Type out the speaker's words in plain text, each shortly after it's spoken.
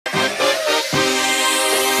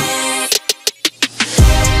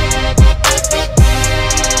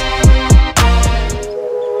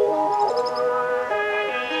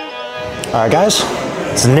All right, guys,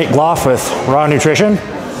 this is Nick Goff with Raw Nutrition.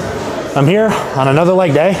 I'm here on another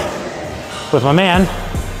leg day with my man,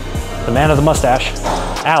 the man of the mustache,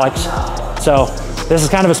 Alex. So this is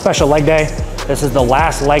kind of a special leg day. This is the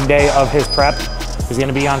last leg day of his prep. He's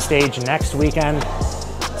gonna be on stage next weekend.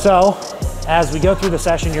 So as we go through the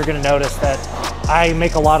session, you're gonna notice that I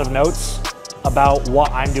make a lot of notes about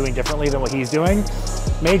what I'm doing differently than what he's doing.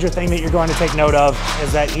 Major thing that you're going to take note of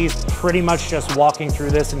is that he's pretty much just walking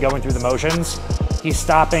through this and going through the motions. He's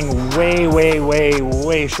stopping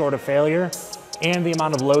way short of failure. And the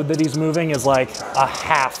amount of load that he's moving is like a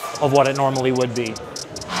half of what it normally would be.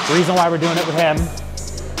 The reason why we're doing it with him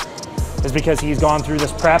is because he's gone through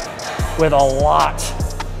this prep with a lot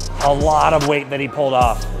of weight that he pulled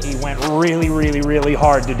off. He went really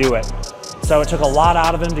hard to do it. So it took a lot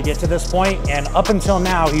out of him to get to this point, and up until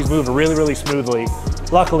now, he's moved really smoothly,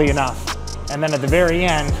 luckily enough. And then at the very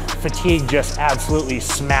end, fatigue just absolutely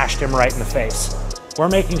smashed him right in the face. We're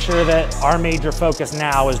making sure that our major focus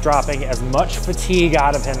now is dropping as much fatigue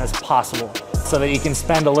out of him as possible so that he can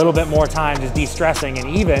spend a little bit more time just de-stressing and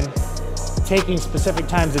even taking specific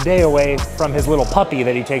times a day away from his little puppy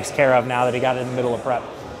that he takes care of now that he got in the middle of prep.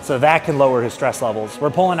 So that can lower his stress levels. We're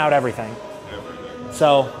pulling out everything.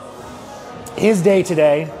 So his day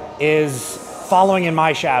today is following in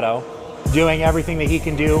my shadow, doing everything that he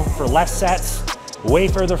can do for less sets, way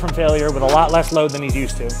further from failure with a lot less load than he's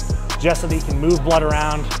used to, just so that he can move blood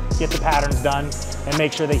around, get the patterns done, and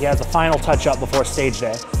make sure that he has a final touch up before stage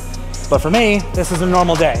day. But for me, this is a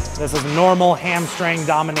normal day. This is a normal hamstring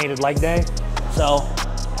dominated leg day. So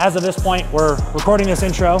as of this point, we're recording this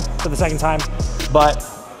intro for the second time, but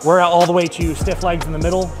we're all the way to stiff legs in the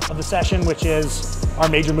middle of the session, which is our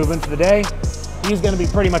major movement for the day. He's gonna be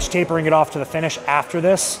pretty much tapering it off to the finish after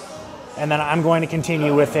this. And then I'm going to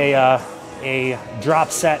continue with a drop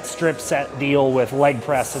set, strip set deal with leg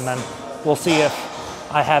press. And then we'll see if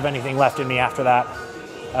I have anything left in me after that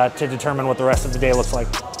to determine what the rest of the day looks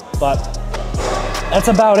like. But that's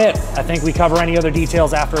about it. I think we cover any other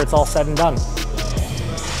details after it's all said and done.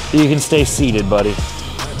 You can stay seated, buddy.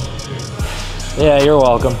 Yeah, you're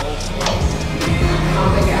welcome.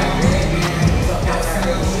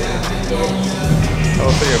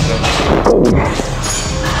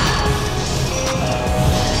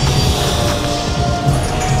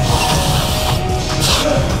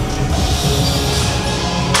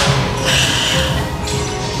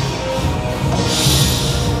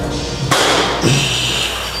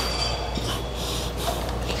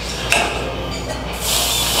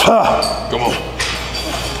 Come on.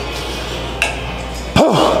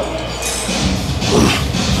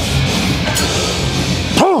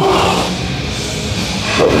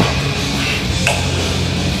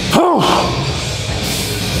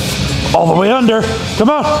 All the way under. Come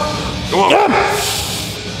on. Come on. Yep.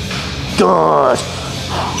 Good.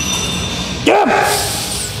 Yep.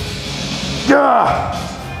 Yeah.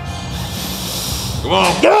 Come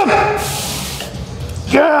on. Yep.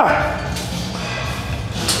 Yeah.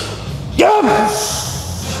 Yep.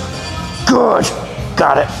 Good.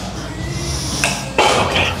 Got it.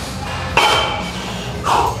 Okay.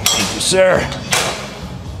 Thank you, sir.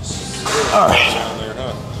 All right. Down there,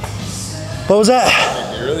 huh? What was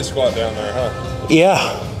that? You really squat down there, huh? Yeah.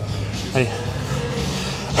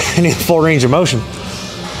 I need full range of motion.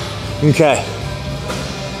 Okay.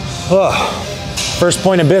 Oh, first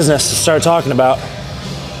point of business to start talking about.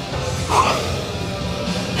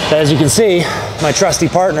 As you can see, my trusty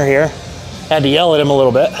partner here had to yell at him a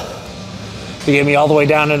little bit to get me all the way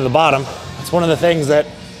down into the bottom. It's one of the things that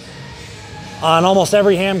on almost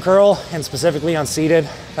every ham curl, and specifically on seated,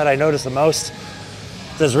 that I notice the most.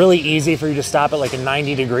 It's really easy for you to stop at like a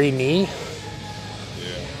 90-degree knee.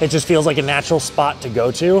 It just feels like a natural spot to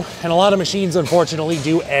go to. And a lot of machines, unfortunately,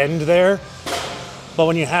 do end there. But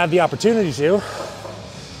when you have the opportunity to,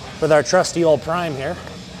 with our trusty old Prime here,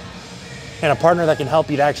 and a partner that can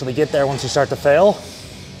help you to actually get there once you start to fail,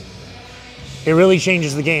 it really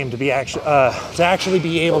changes the game to actually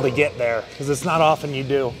be able to get there, because it's not often you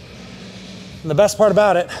do. And the best part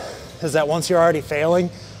about it is that once you're already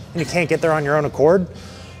failing and you can't get there on your own accord,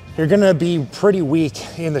 you're gonna be pretty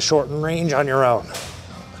weak in the shortened range on your own.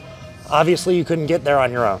 Obviously, you couldn't get there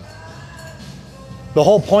on your own. The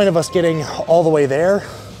whole point of us getting all the way there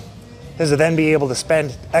is to then be able to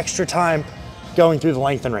spend extra time going through the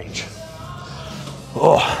length and range.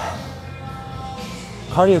 Oh,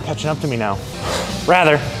 cardio catching up to me now.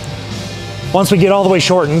 Rather, once we get all the way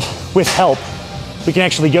shortened with help, we can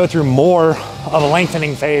actually go through more of a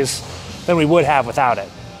lengthening phase than we would have without it.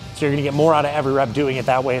 So you're gonna get more out of every rep doing it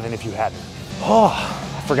that way than if you hadn't. Oh,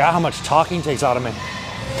 I forgot how much talking takes out of me.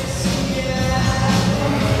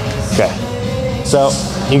 Okay, so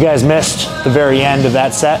you guys missed the very end of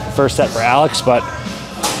that set, first set for Alex, but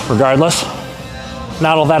regardless,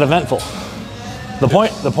 not all that eventful.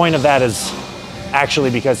 The point of that is actually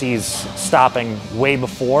because he's stopping way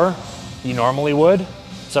before you normally would.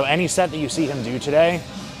 So any set that you see him do today,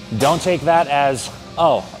 don't take that as,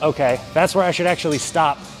 oh, okay, that's where I should actually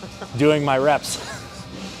stop doing my reps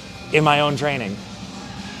in my own training.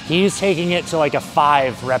 He's taking it to like a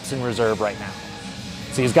 5 reps in reserve right now.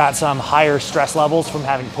 So he's got some higher stress levels from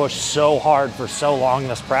having pushed so hard for so long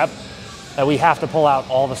this prep that we have to pull out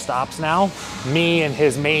all the stops now. Me and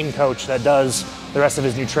his main coach that does the rest of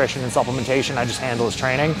his nutrition and supplementation, I just handle his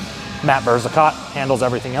training. Matt Berzicott handles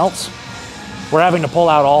everything else. We're having to pull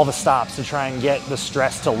out all the stops to try and get the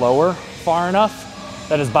stress to lower far enough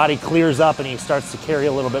that his body clears up and he starts to carry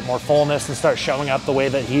a little bit more fullness and start showing up the way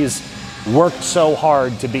that he's worked so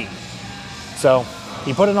hard to be. So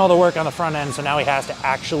he put in all the work on the front end, so now he has to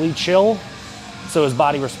actually chill so his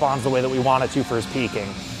body responds the way that we want it to for his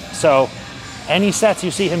peaking. So any sets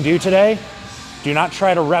you see him do today, do not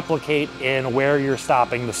try to replicate in where you're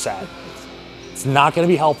stopping the set. It's not gonna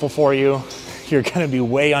be helpful for you. You're gonna be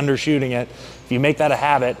way undershooting it. If you make that a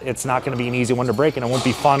habit, it's not gonna be an easy one to break, and it won't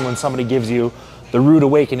be fun when somebody gives you the rude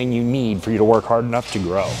awakening you need for you to work hard enough to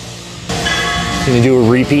grow. I'm gonna do a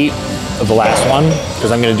repeat of the last one,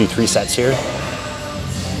 because I'm gonna do 3 sets here.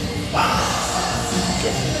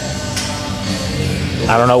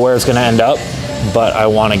 I don't know where it's gonna end up, but I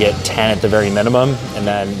wanna get 10 at the very minimum, and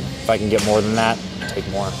then if I can get more than that, take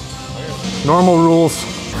more. Normal rules.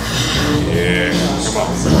 Yeah, come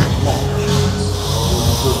on.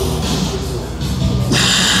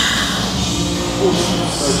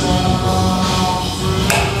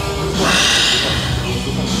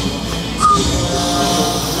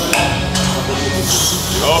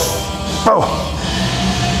 Oh.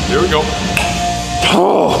 Here we go.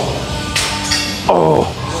 Oh. Oh.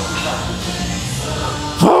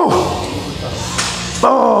 Oh.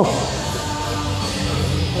 Oh.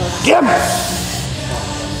 Yep.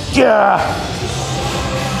 Yeah.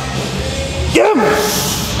 Yep.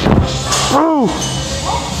 Oh.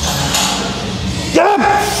 Yep.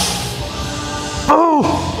 Oh.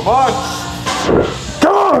 Come on.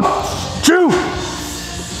 Come on. 2.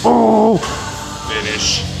 Oh. Finish.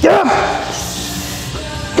 Yep.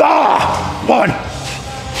 Ah. 1.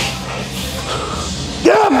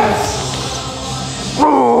 Yep.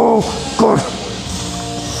 Oh. Good.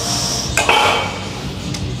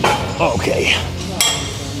 Okay.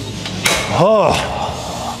 Oh.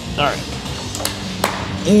 All right.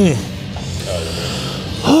 Okay.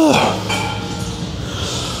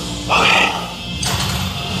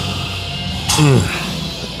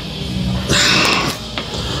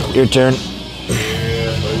 Your turn.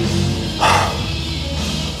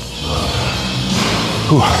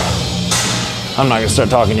 Whew. I'm not gonna start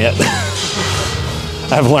talking yet.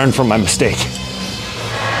 I've learned from my mistake.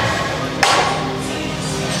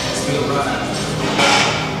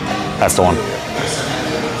 That's the one.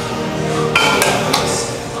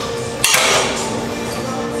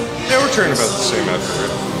 Yeah, we're turning about the same effort,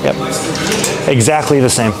 right? Yep. Exactly the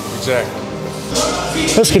same. Exactly.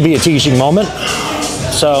 This could be a teaching moment.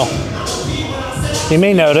 So you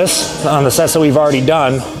may notice on the sets that we've already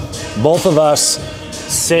done, both of us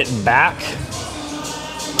sit back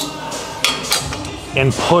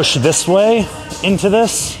and push this way into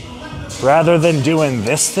this rather than doing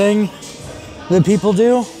this thing that people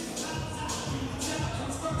do.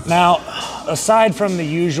 Now, aside from the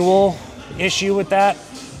usual issue with that,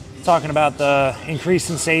 talking about the increased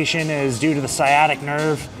sensation is due to the sciatic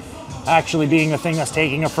nerve actually being the thing that's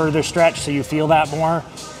taking a further stretch, so you feel that more,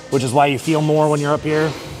 which is why you feel more when you're up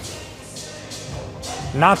here.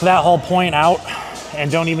 Knock that whole point out and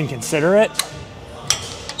don't even consider it,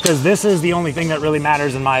 because this is the only thing that really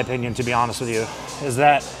matters, in my opinion, to be honest with you, is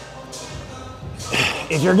that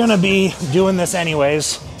if you're gonna be doing this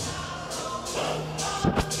anyways,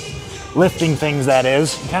 lifting things that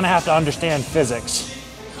is, you kind of have to understand physics.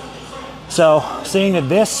 So seeing that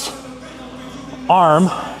this arm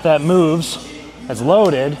that moves, that's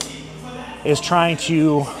loaded, is trying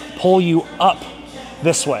to pull you up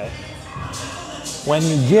this way. When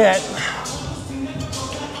you get,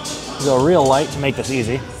 go real light to make this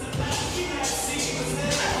easy.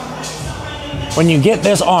 When you get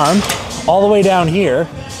this arm all the way down here,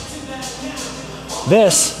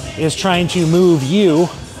 this is trying to move you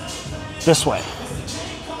this way,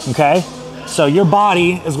 okay? So your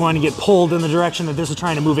body is going to get pulled in the direction that this is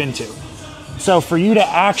trying to move into. So for you to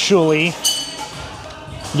actually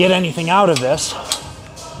get anything out of this,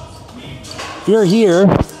 if you're here,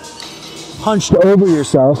 hunched over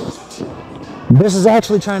yourself, This is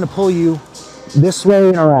actually trying to pull you this way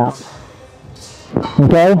and around.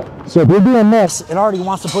 Okay? So if you're doing this, it already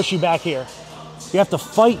wants to push you back here. You have to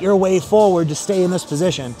fight your way forward to stay in this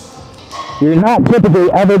position. You're not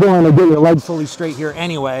typically ever going to get your leg fully straight here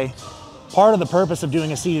anyway. Part of the purpose of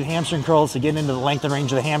doing a seated hamstring curl is to get into the length and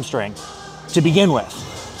range of the hamstring to begin with.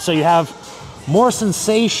 So you have more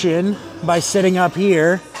sensation by sitting up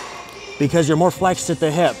here because you're more flexed at the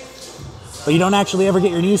hip, but you don't actually ever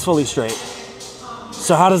get your knees fully straight.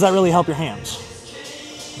 So how does that really help your hams?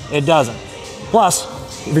 It doesn't. Plus,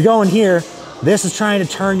 if you're going here, this is trying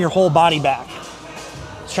to turn your whole body back.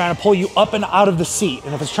 It's trying to pull you up and out of the seat.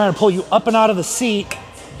 And if it's trying to pull you up and out of the seat,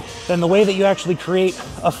 then the way that you actually create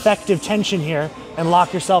effective tension here and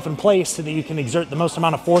lock yourself in place so that you can exert the most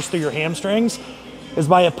amount of force through your hamstrings is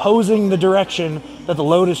by opposing the direction that the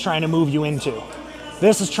load is trying to move you into.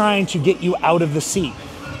 This is trying to get you out of the seat.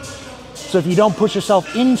 So if you don't push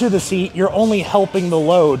yourself into the seat, you're only helping the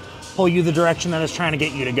load pull you the direction that it's trying to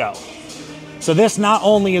get you to go. So this not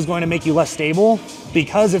only is going to make you less stable,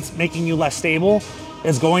 because it's making you less stable,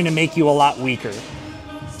 it's going to make you a lot weaker.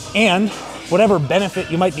 And whatever benefit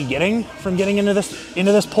you might be getting from getting into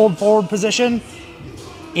this pulled forward position,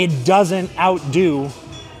 it doesn't outdo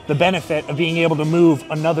the benefit of being able to move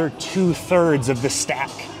another 2/3 of the stack.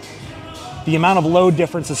 The amount of load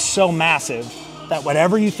difference is so massive that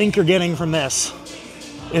whatever you think you're getting from this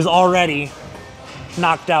is already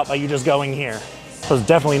knocked out by you just going here. So it's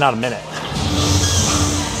definitely not a minute.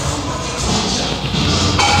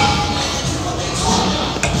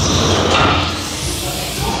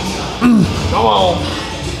 Come on.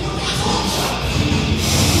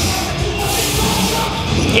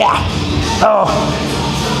 Yeah. Oh.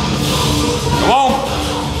 Come on.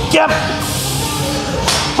 Yep.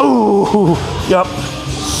 Ooh. Yep.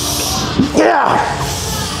 Yeah.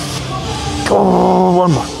 Oh,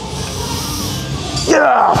 one more.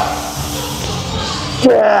 Yeah.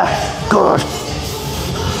 Yeah. Good.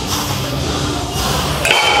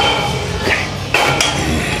 Okay.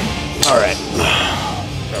 All right.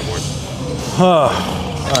 That one. All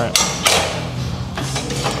right.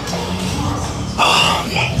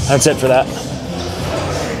 That's it for that.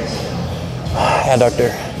 Adductor.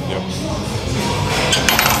 Yep.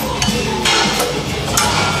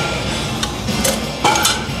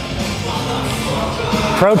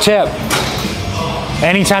 Pro tip,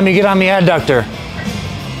 anytime you get on the adductor,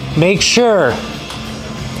 make sure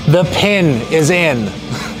the pin is in.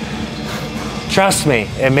 Trust me,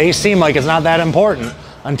 it may seem like it's not that important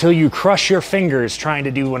until you crush your fingers trying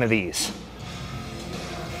to do one of these.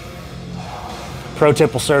 Pro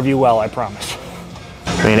tip will serve you well, I promise.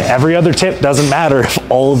 I mean, every other tip doesn't matter if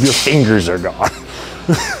all of your fingers are gone.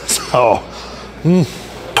 So. You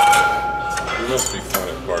must be fun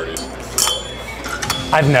at parties.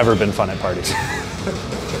 I've never been fun at parties.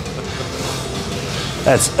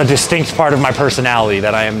 That's a distinct part of my personality,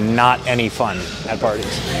 that I am not any fun at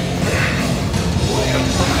parties.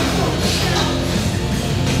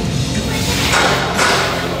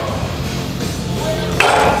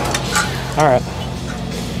 All right.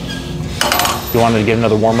 You wanted to get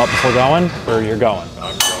another warm up before going, or you're going?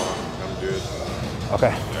 I'm going. I'm good.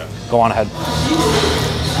 Okay. Yeah. Go on ahead.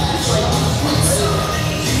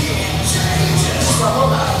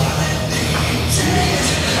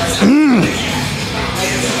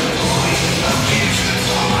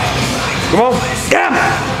 Come on. Yeah.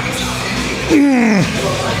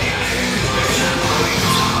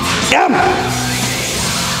 Yeah.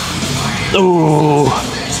 Ooh.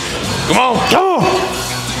 Come on. Come on.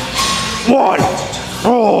 One.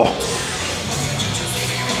 Oh.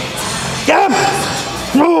 Yeah.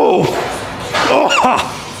 Oh. Oh.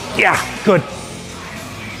 Yeah. Good. I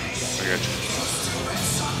got you.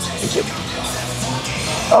 Thank you.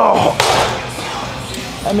 Oh.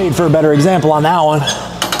 That made for a better example on that one.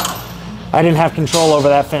 I didn't have control over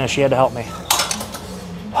that finish. You had to help me.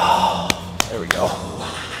 There we go.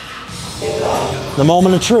 The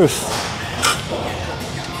moment of truth.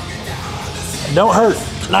 Don't hurt.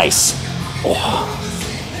 Nice. Oh.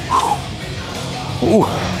 Ooh.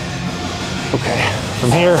 Okay.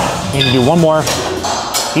 From here, you need to do one more.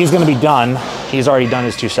 He's going to be done. He's already done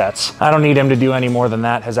his 2 sets. I don't need him to do any more than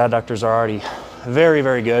that. His adductors are already very,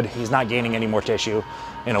 very good. He's not gaining any more tissue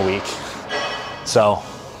in a week. So,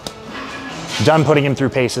 done putting him through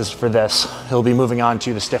paces for this. He'll be moving on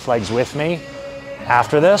to the stiff legs with me.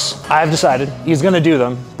 After this, I've decided he's going to do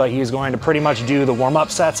them, but he's going to pretty much do the warm-up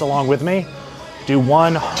sets along with me. Do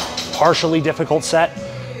one partially difficult set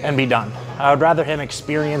and be done. I would rather him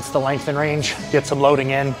experience the length and range, get some loading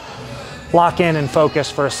in, lock in and focus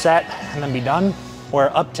for a set, and then be done.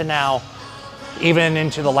 Where up to now, even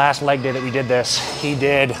into the last leg day that we did this, he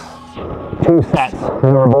did 2 sets.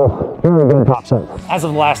 They were both very good top sets. As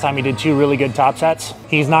of the last time, he did 2 really good top sets.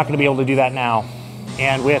 He's not going to be able to do that now.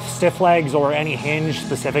 And with stiff legs or any hinge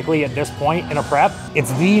specifically at this point in a prep,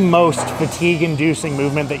 it's the most fatigue inducing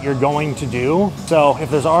movement that you're going to do. So if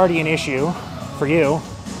there's already an issue for you,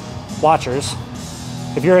 watchers,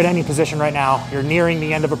 if you're at any position right now, you're nearing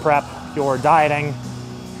the end of a prep, you're dieting,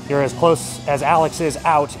 you're as close as Alex is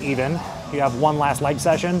out even, you have 1 last leg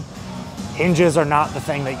session, hinges are not the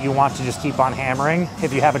thing that you want to just keep on hammering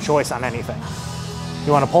if you have a choice on anything.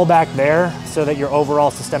 You want to pull back there so that your overall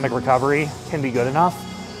systemic recovery can be good enough,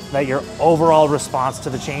 that your overall response to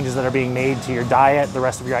the changes that are being made to your diet, the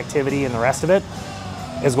rest of your activity, and the rest of it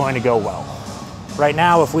is going to go well. Right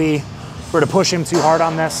now, if we were to push him too hard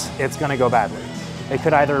on this, it's going to go badly. It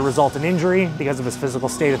could either result in injury because of his physical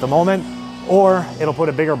state at the moment, or it'll put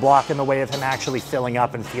a bigger block in the way of him actually filling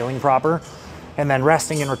up and feeling proper, and then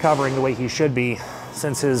resting and recovering the way he should be,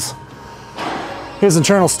 since his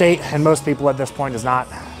internal state, and most people at this point, is not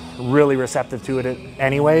really receptive to it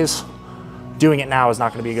anyways. Doing it now is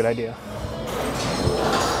not going to be a good idea.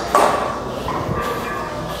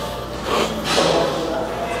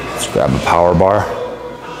 Let's grab a power bar.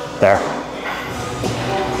 There.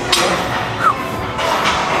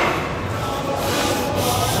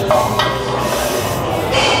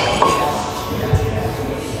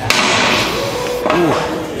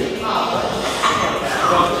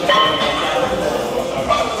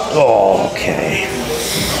 Okay.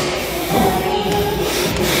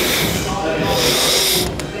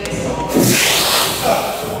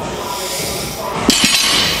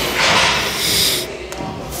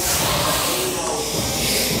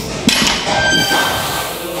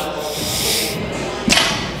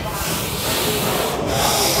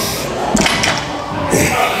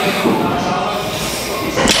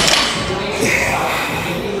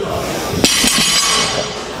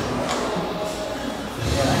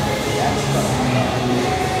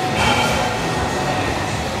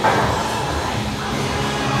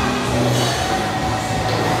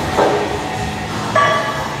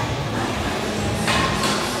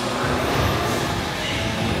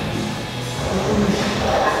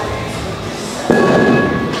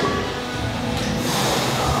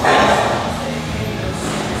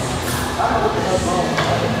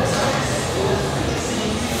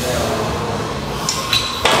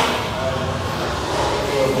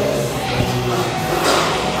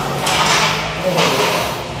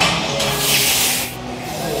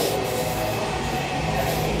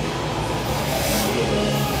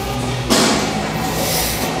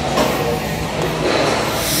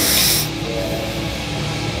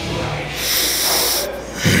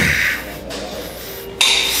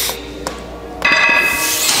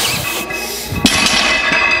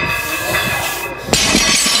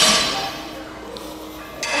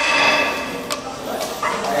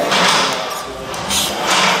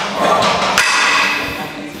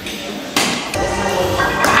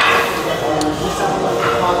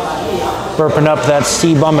 Burping up that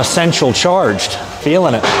C-Bum Essential Charged.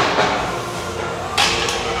 Feeling it.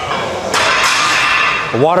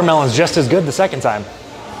 The watermelon's just as good the second time.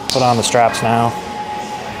 Put on the straps now.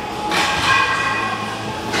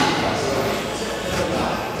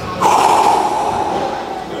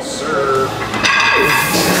 Yes, sir.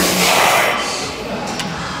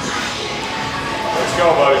 Let's go,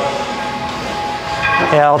 buddy.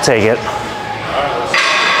 Yeah, I'll take it. All right, let's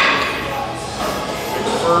take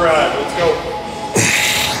it for a ride. Let's go.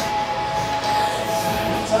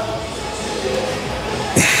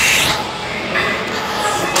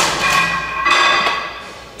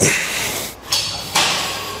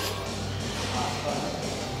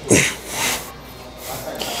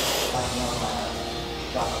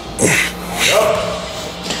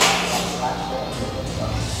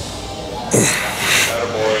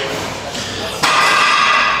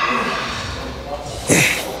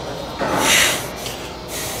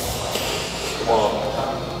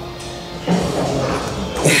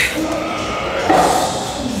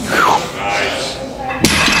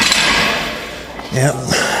 Yep.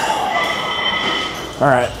 All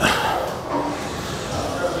right.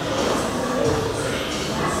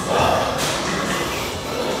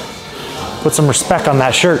 Put some respect on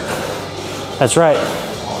that shirt. That's right.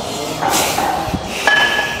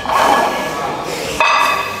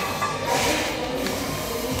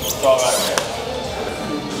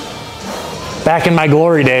 Back in my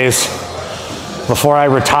glory days, before I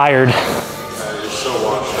retired, You're so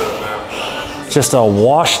washed up now. just a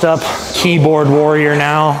washed up keyboard warrior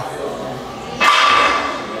now.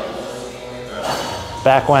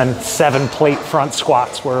 Back when 7 plate front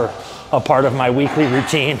squats were a part of my weekly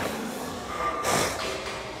routine.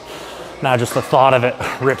 Now just the thought of it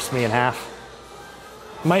rips me in half.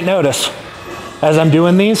 You might notice, as I'm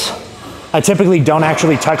doing these, I typically don't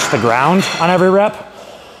actually touch the ground on every rep.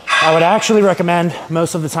 I would actually recommend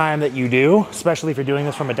most of the time that you do, especially if you're doing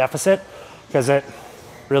this from a deficit, because it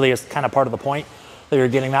really is kind of part of the point that you're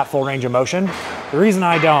getting that full range of motion. The reason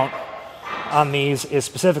I don't on these is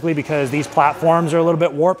specifically because these platforms are a little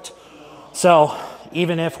bit warped. So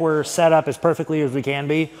even if we're set up as perfectly as we can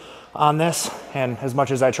be on this, and as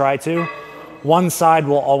much as I try to, one side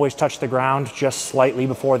will always touch the ground just slightly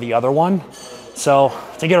before the other one. So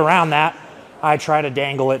to get around that, I try to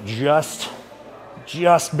dangle it just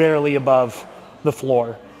barely above the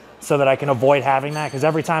floor so that I can avoid having that, because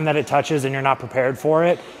every time that it touches and you're not prepared for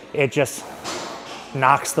it, it just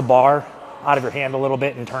knocks the bar out of your hand a little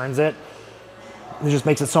bit and turns it. It just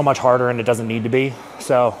makes it so much harder, and it doesn't need to be.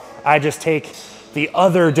 So I just take the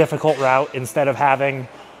other difficult route. Instead of having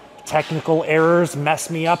technical errors mess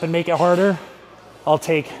me up and make it harder, I'll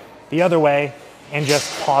take the other way and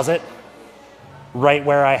just pause it right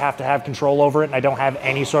where I have to have control over it, and I don't have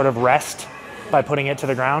any sort of rest by putting it to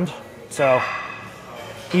the ground. So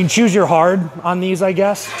you can choose your hard on these, I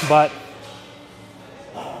guess, but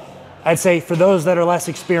I'd say for those that are less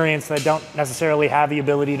experienced, that don't necessarily have the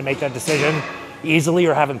ability to make that decision easily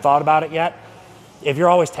or haven't thought about it yet, if you're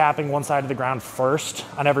always tapping one side of the ground first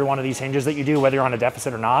on every one of these hinges that you do, whether you're on a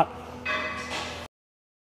deficit or not,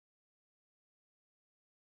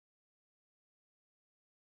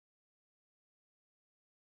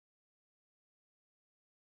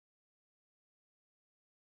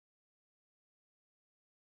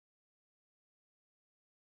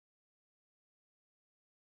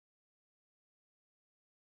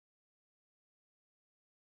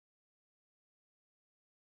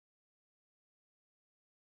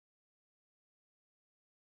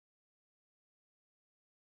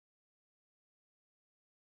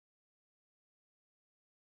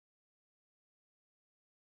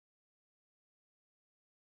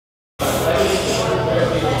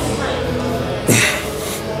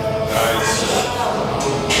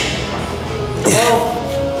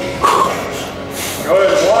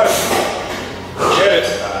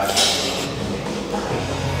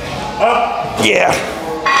 yeah.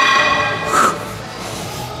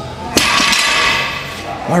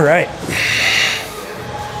 All right.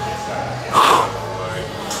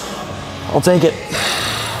 I'll take it.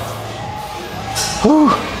 Whew.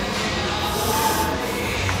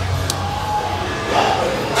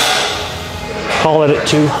 Call it at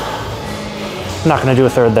 2. I'm not going to do a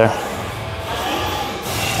third there.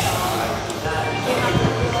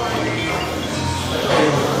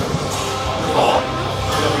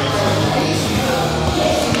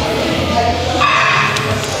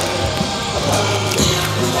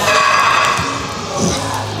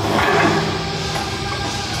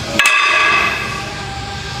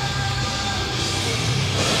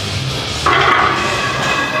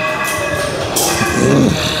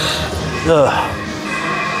 Ugh.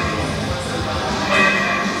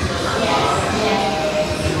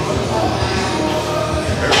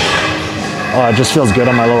 Oh, it just feels good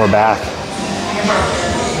on my lower back.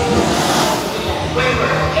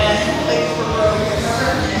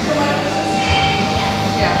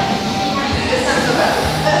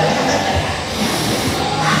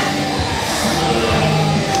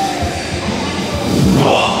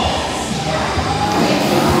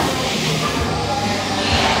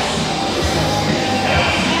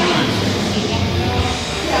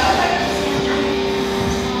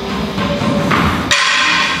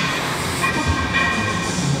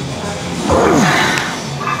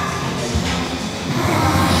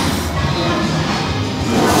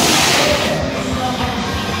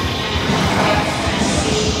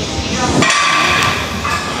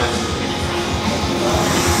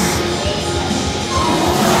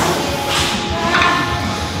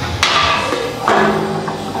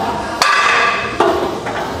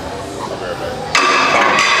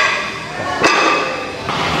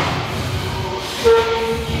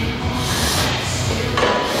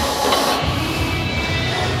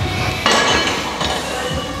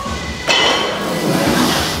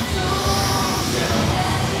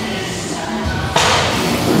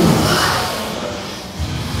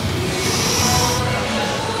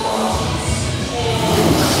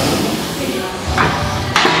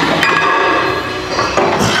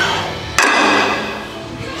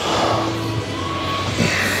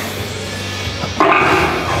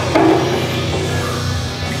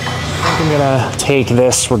 I'm gonna take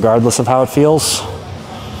this regardless of how it feels.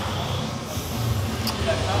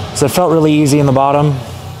 So it felt really easy in the bottom,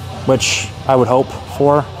 which I would hope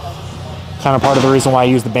for. Kind of part of the reason why I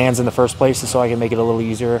use the bands in the first place is so I can make it a little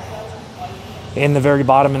easier in the very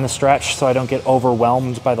bottom in the stretch so I don't get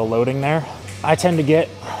overwhelmed by the loading there. I tend to get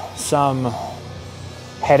some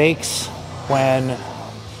headaches when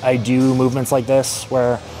I do movements like this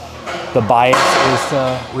where the bias is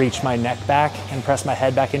to reach my neck back and press my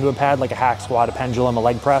head back into a pad like a hack squat, a pendulum, a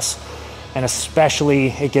leg press. And especially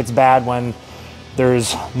it gets bad when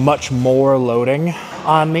there's much more loading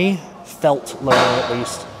on me, felt loading at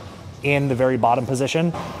least, in the very bottom position,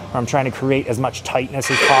 where I'm trying to create as much tightness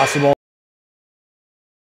as possible.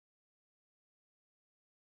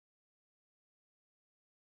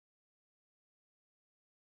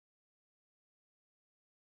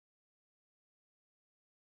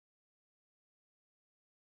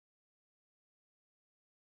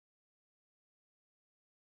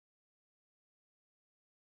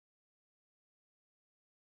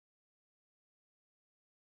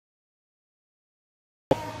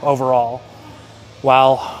 Overall,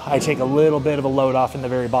 while I take a little bit of a load off in the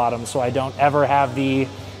very bottom so I don't ever have the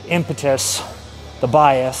impetus, the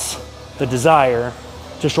bias, the desire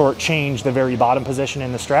to shortchange the very bottom position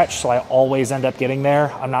in the stretch, so I always end up getting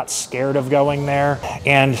there. I'm not scared of going there,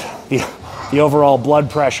 and the overall blood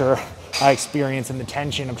pressure I experience and the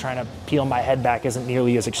tension of trying to peel my head back isn't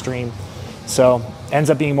nearly as extreme. So ends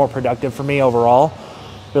up being more productive for me overall,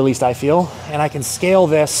 at least I feel, and I can scale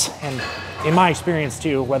this. And in my experience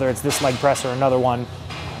too, whether it's this leg press or another one,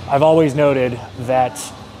 I've always noted that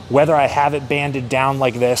whether I have it banded down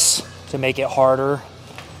like this to make it harder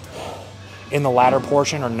in the latter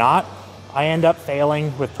portion or not, I end up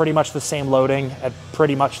failing with pretty much the same loading at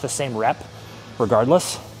pretty much the same rep,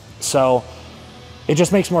 regardless. So it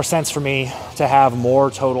just makes more sense for me to have more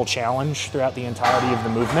total challenge throughout the entirety of the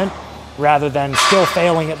movement, rather than still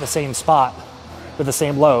failing at the same spot with the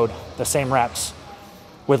same load, the same reps,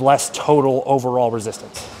 with less total overall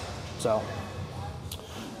resistance. So,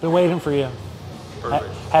 been waiting for you.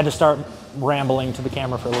 Perfect. I had to start rambling to the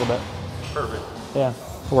camera for a little bit. Perfect. Yeah,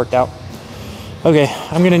 it worked out. Okay,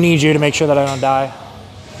 I'm gonna need you to make sure that I don't die.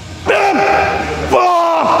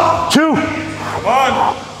 2. Come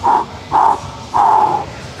on.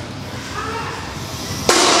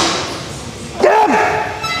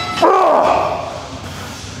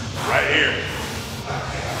 Right here.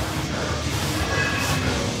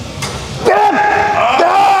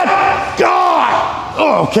 God!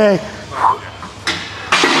 Oh, okay.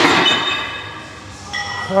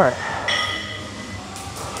 All right.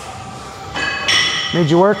 Made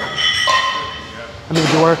you work? I made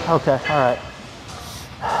you work? Okay, all right.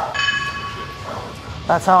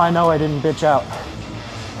 That's how I know I didn't bitch out.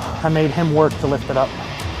 I made him work to lift it up.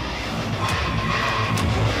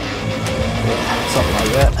 Something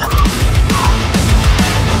like that.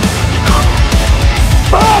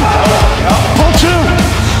 Pull 2!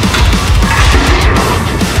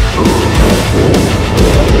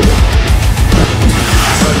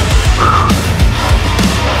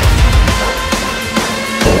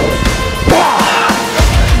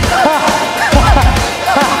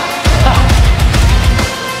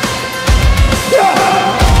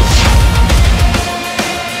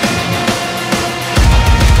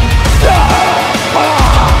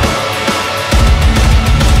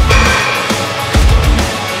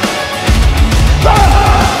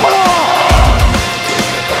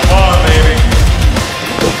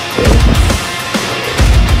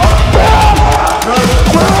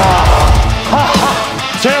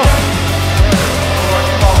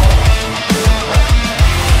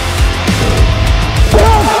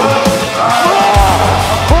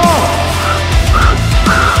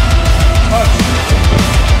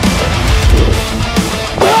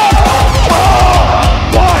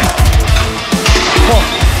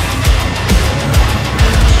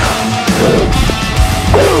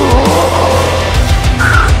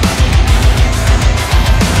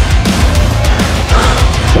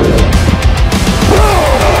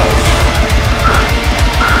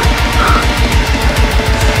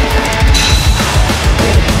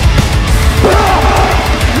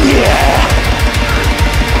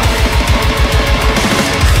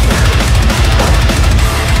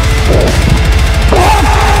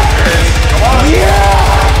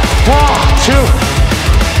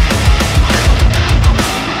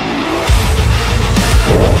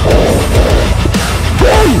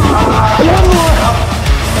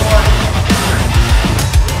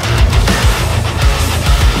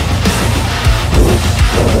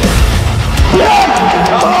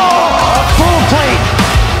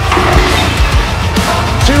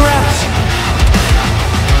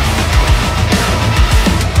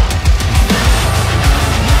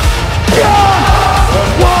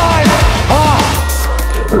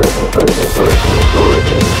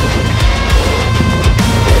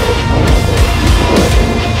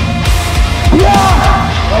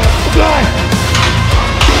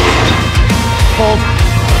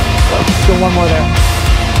 one more there.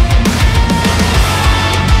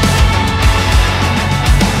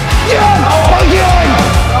 Yeah! Again!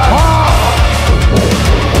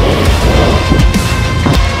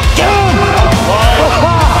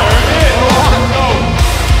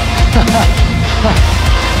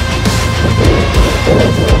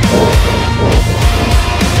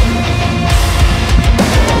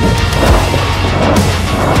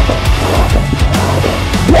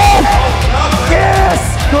 Yes!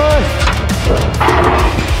 Good!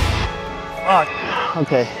 Fuck.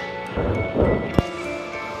 Okay.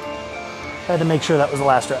 Had to make sure that was the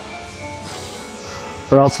last rep.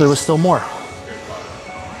 Or else there was still more.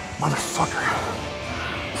 Motherfucker.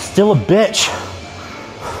 Still a bitch.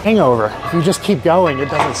 Hangover. If you just keep going, it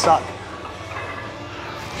doesn't suck.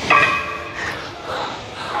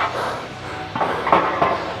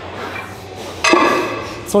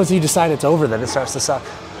 So once you decide it's over, then it starts to suck.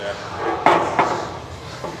 Yeah.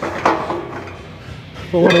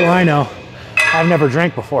 But what do I know? I've never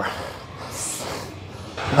drank before.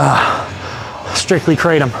 Strictly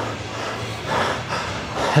kratom.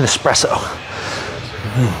 An espresso.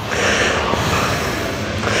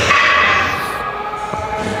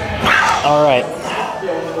 All right.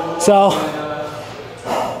 So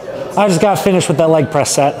I just got finished with that leg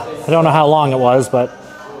press set. I don't know how long it was, but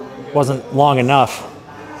it wasn't long enough.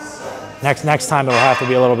 Next time it'll have to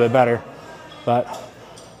be a little bit better. But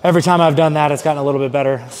every time I've done that, it's gotten a little bit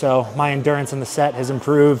better. So my endurance in the set has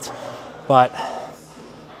improved, but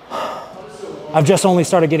I've just only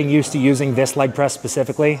started getting used to using this leg press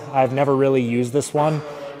specifically. I've never really used this one.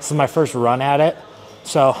 This is my first run at it.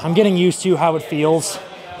 So I'm getting used to how it feels,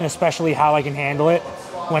 and especially how I can handle it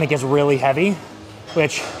when it gets really heavy,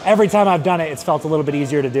 which every time I've done it, it's felt a little bit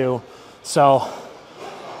easier to do. So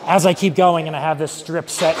as I keep going and I have this strip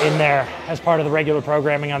set in there as part of the regular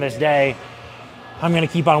programming on this day, I'm gonna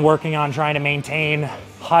keep on working on trying to maintain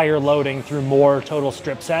higher loading through more total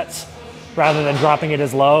strip sets rather than dropping it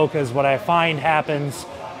as low, because what I find happens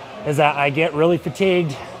is that I get really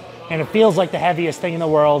fatigued and it feels like the heaviest thing in the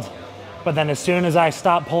world, but then as soon as I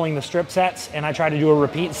stop pulling the strip sets and I try to do a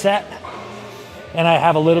repeat set and I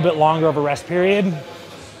have a little bit longer of a rest period,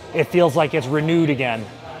 it feels like it's renewed again,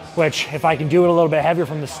 which if I can do it a little bit heavier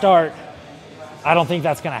from the start, I don't think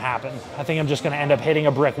that's gonna happen. I think I'm just gonna end up hitting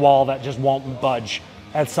a brick wall that just won't budge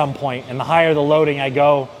at some point. And the higher the loading I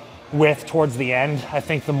go with towards the end, I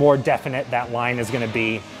think the more definite that line is gonna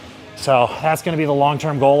be. So that's gonna be the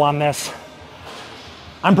long-term goal on this.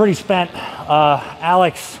 I'm pretty spent.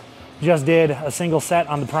 Alex just did a single set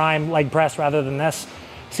on the prime leg press rather than this.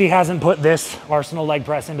 So he hasn't put this Arsenal leg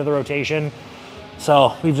press into the rotation.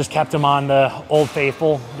 So we've just kept him on the Old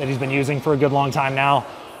Faithful that he's been using for a good long time now.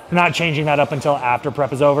 We're not changing that up until after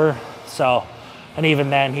prep is over. So, and even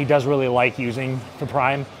then he does really like using the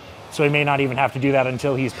prime. So he may not even have to do that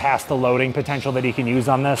until he's past the loading potential that he can use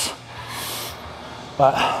on this.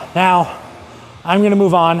 But now I'm gonna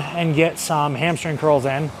move on and get some hamstring curls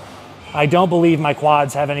in. I don't believe my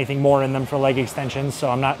quads have anything more in them for leg extensions, so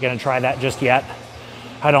I'm not gonna try that just yet.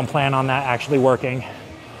 I don't plan on that actually working.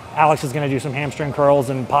 Alex is gonna do some hamstring curls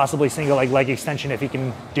and possibly single leg extension if he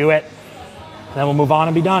can do it. Then we'll move on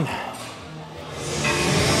and be done.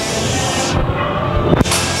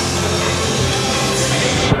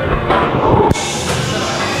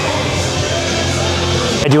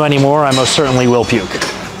 If I do any more, I most certainly will puke.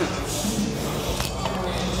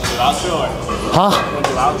 Huh?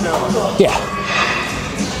 Yeah.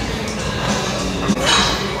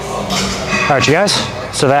 All right, you guys.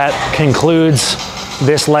 So that concludes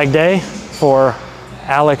this leg day for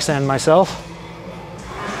Alex and myself.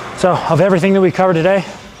 So of everything that we covered today,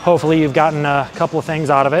 hopefully you've gotten a couple of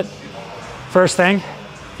things out of it. First thing,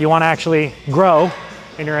 if you want to actually grow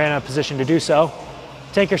and you're in a position to do so,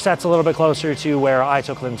 take your sets a little bit closer to where I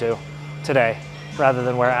took them to today, rather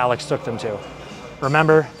than where Alex took them to.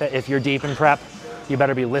 Remember that if you're deep in prep, you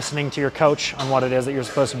better be listening to your coach on what it is that you're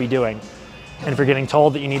supposed to be doing. And if you're getting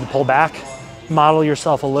told that you need to pull back, model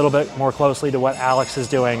yourself a little bit more closely to what Alex is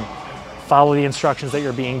doing. Follow the instructions that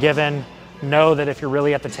you're being given. Know that if you're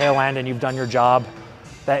really at the tail end and you've done your job,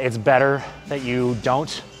 that it's better that you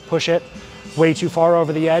don't push it way too far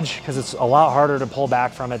over the edge, because it's a lot harder to pull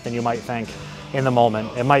back from it than you might think in the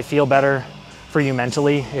moment. It might feel better for you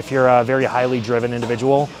mentally if you're a very highly driven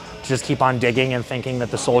individual to just keep on digging and thinking that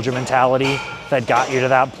the soldier mentality that got you to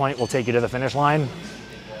that point will take you to the finish line.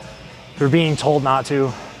 If you're being told not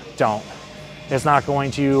to, don't. It's not going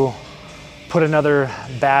to put another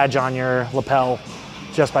badge on your lapel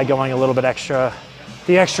just by going a little bit extra,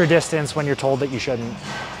 the extra distance when you're told that you shouldn't.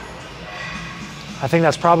 I think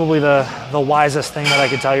that's probably the wisest thing that I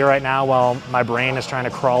could tell you right now while my brain is trying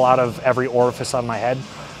to crawl out of every orifice on my head.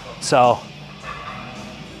 So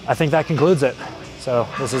I think that concludes it. So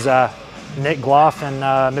this is Nick Goff and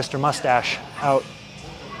Mr. Mustache out.